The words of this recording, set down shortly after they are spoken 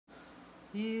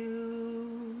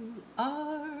You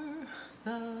are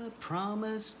the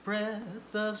promised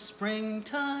breath of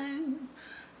springtime.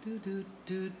 Do do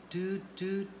do do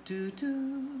do do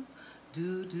do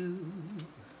do do.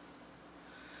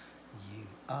 You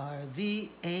are the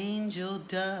angel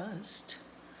dust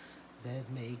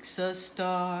that makes a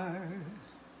star.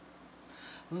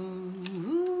 Ooh, ooh,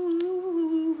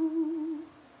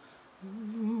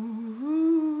 ooh.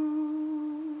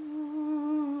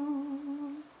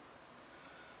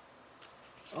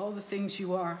 All the things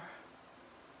you are.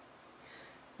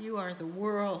 You are the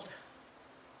world.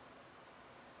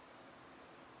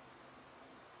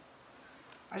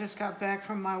 I just got back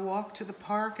from my walk to the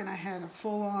park and I had a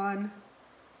full-on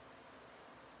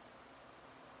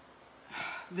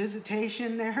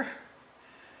visitation there.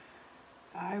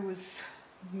 I was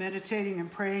meditating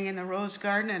and praying in the rose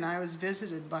garden, and I was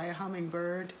visited by a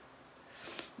hummingbird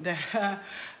that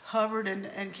hovered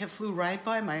and flew right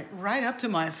up to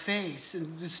my face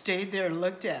and just stayed there and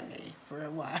looked at me for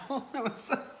a while. I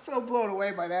was so blown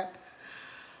away by that.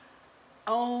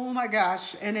 Oh my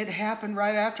gosh, and it happened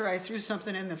right after I threw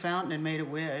something in the fountain and made a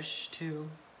wish too.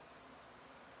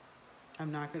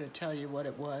 I'm not going to tell you what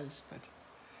it was, but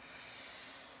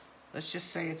let's just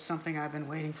say it's something I've been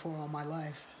waiting for all my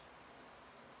life.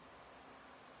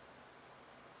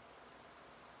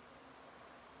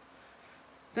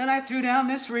 Then I threw down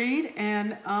this reed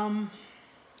and I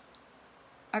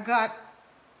got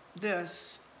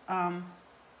this. All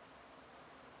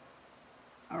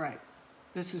right,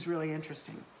 this is really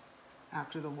interesting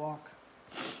after the walk.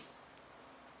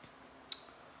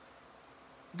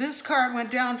 This card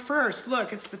went down first.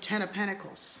 Look, it's the Ten of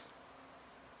Pentacles.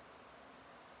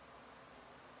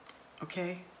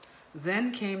 Okay,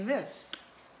 then came this,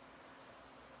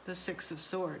 the Six of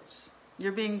Swords.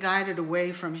 You're being guided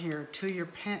away from here to your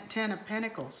Ten of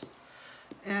Pentacles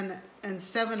and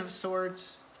Seven of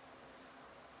Swords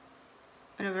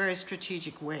in a very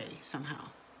strategic way somehow.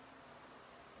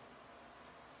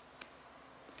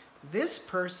 This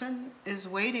person is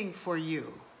waiting for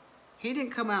you. He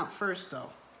didn't come out first though.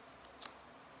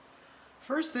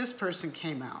 First this person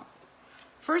came out.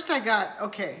 First I got,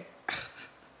 okay.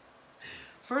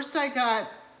 First I got,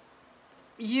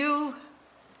 you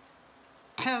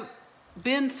have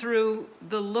been through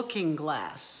the looking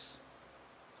glass.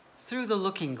 Through the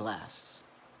looking glass.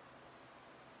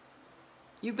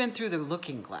 You've been through the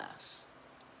looking glass.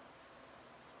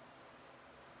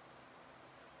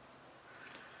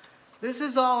 This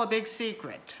is all a big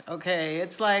secret, okay?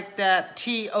 It's like that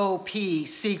T.O.P.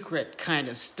 secret kind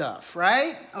of stuff,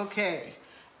 right? Okay.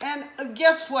 And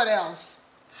guess what else?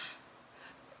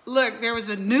 Look, there was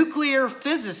a nuclear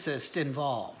physicist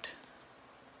involved.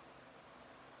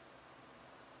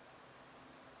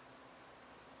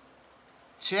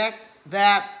 Check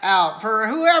that out. For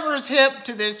whoever's hip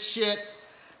to this shit,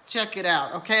 check it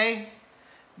out, okay?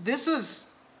 This was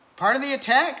part of the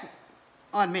attack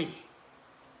on me.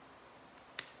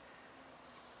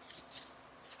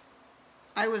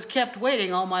 I was kept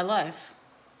waiting all my life.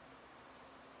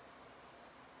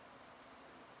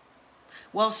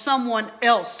 While someone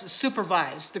else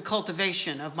supervised the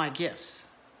cultivation of my gifts.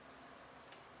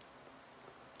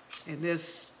 In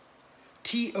this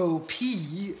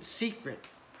T.O.P. secret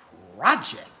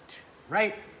project,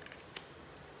 right?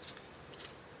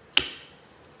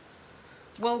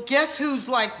 Well, guess who's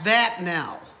like that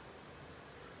now?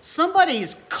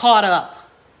 Somebody's caught up.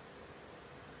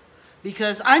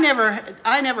 Because I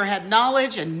never had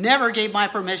knowledge and never gave my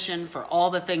permission for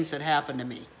all the things that happened to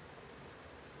me.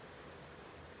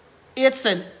 It's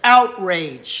an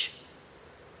outrage,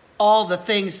 all the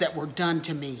things that were done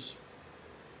to me.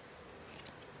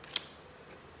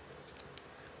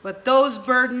 But those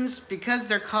burdens, because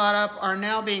they're caught up, are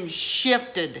now being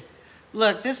shifted.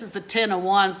 Look, this is the Ten of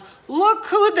Wands. Look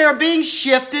who they're being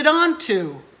shifted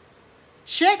onto.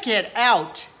 Check it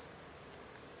out.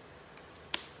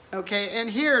 Okay, and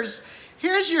here's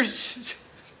your chief.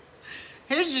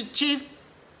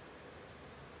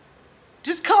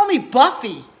 Just call me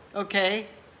Buffy, okay?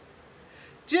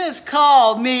 Just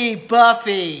call me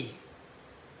Buffy.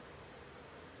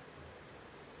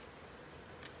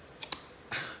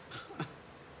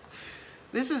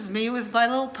 This is me with my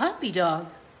little puppy dog.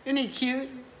 Isn't he cute?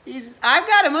 I've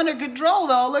got him under control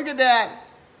though, look at that.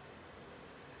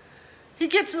 He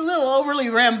gets a little overly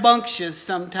rambunctious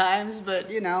sometimes,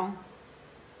 but you know.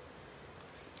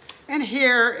 And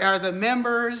here are the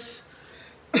members.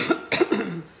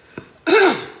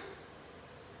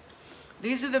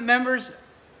 These are the members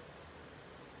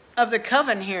of the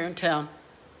coven here in town.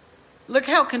 Look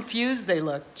how confused they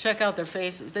look. Check out their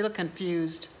faces. They look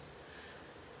confused.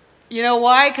 You know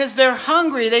why? Because they're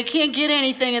hungry. They can't get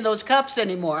anything in those cups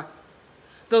anymore.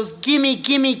 Those gimme,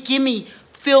 gimme, gimme,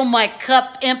 fill my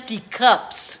cup, empty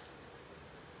cups.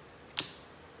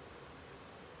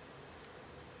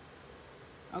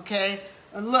 Okay,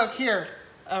 and look here,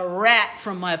 a rat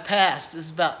from my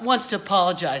past wants to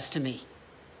apologize to me.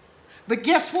 But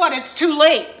guess what? It's too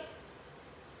late.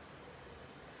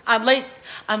 I'm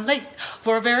late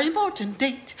for a very important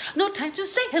date. No time to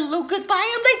say hello,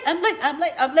 goodbye. I'm late.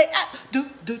 Ah, do.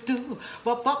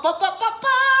 Ba, ba, ba, ba, ba, ba.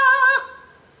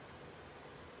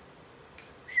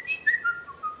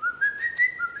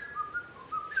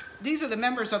 These are the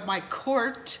members of my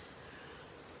court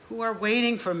who are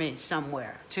waiting for me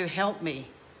somewhere to help me.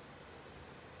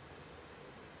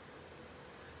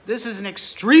 This is an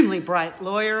extremely bright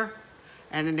lawyer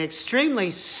and an extremely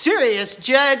serious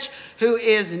judge who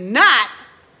is not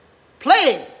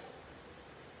playing.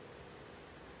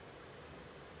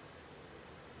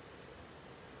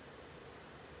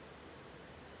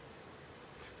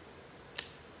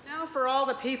 Now for all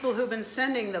the people who've been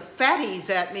sending the fatties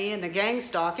at me in the gang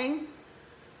stalking,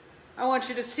 I want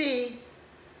you to see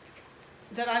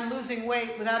that I'm losing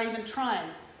weight without even trying.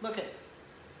 Look at,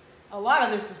 a lot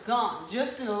of this is gone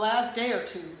just in the last day or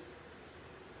two.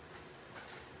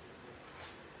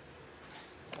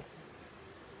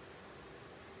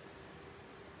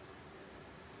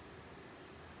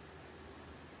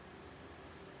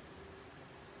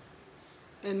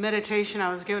 In meditation, I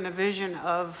was given a vision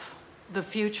of the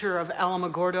future of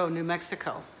Alamogordo, New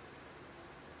Mexico.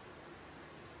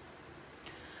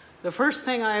 The first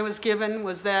thing I was given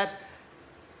was that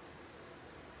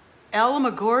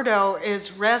Alamogordo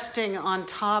is resting on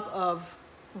top of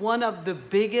one of the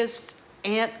biggest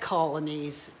ant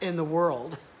colonies in the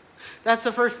world. That's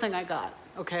the first thing I got,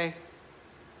 okay?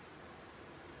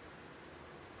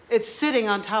 It's sitting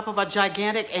on top of a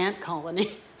gigantic ant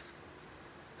colony.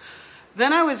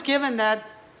 Then I was given that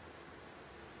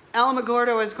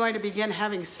Alamogordo is going to begin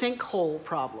having sinkhole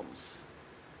problems.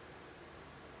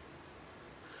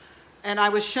 And I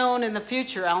was shown in the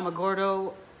future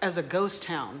Alamogordo as a ghost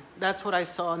town. That's what I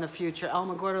saw in the future.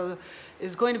 Alamogordo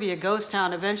is going to be a ghost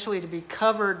town, eventually to be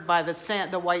covered by the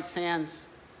sand, the white sands.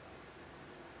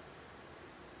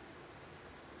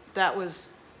 That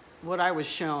was what I was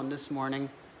shown this morning.